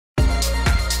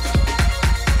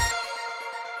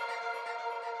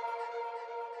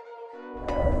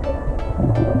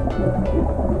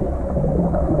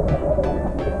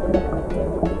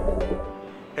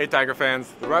Hey Tiger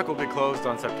fans, the Rec will be closed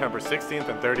on September 16th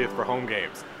and 30th for home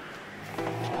games.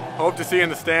 Hope to see you in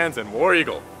the stands and War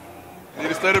Eagle! Need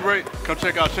a study break? Come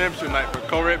check out Championship Night for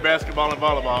co-ed basketball and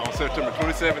volleyball on September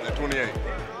 27th and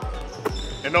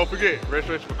 28th. And don't forget,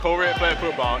 registration for co-ed flag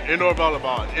football, indoor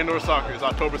volleyball, and indoor soccer is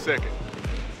October 2nd.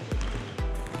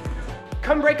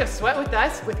 Come break a sweat with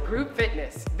us with group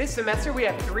fitness. This semester we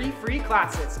have 3 free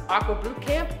classes: Aqua Boot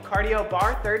Camp, Cardio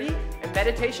Bar 30, and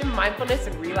Meditation, Mindfulness,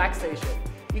 and Relaxation.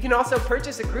 You can also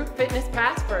purchase a group fitness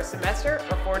pass for a semester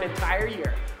or for an entire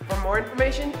year. For more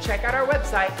information, check out our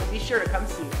website and be sure to come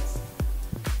see us.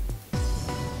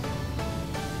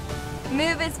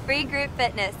 Move is free group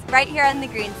fitness right here on the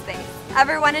green space.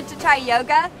 Ever wanted to try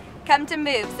yoga? Come to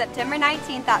Move September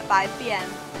 19th at 5 p.m.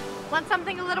 Want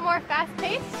something a little more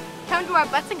fast-paced? Come to our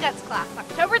Butts and Guts class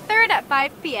October 3rd at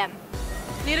 5 p.m.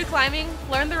 New to climbing?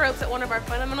 Learn the ropes at one of our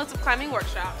Fundamentals of Climbing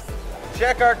workshops.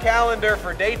 Check our calendar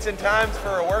for dates and times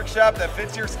for a workshop that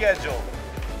fits your schedule.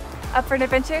 Up for an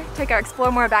adventure? Take our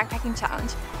Explore More Backpacking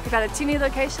Challenge. We've added 2 new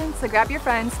locations, so grab your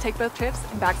friends, take both trips,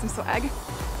 and bag some swag.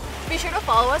 Be sure to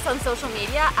follow us on social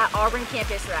media at Auburn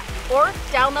Campus Rec, or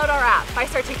download our app by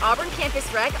searching Auburn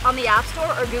Campus Rec on the App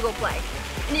Store or Google Play.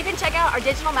 And you can check out our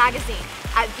digital magazine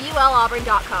at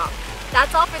vulauburn.com.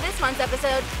 That's all for this month's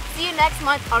episode. See you next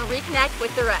month on REConnect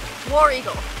with the Rec. War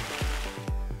Eagle!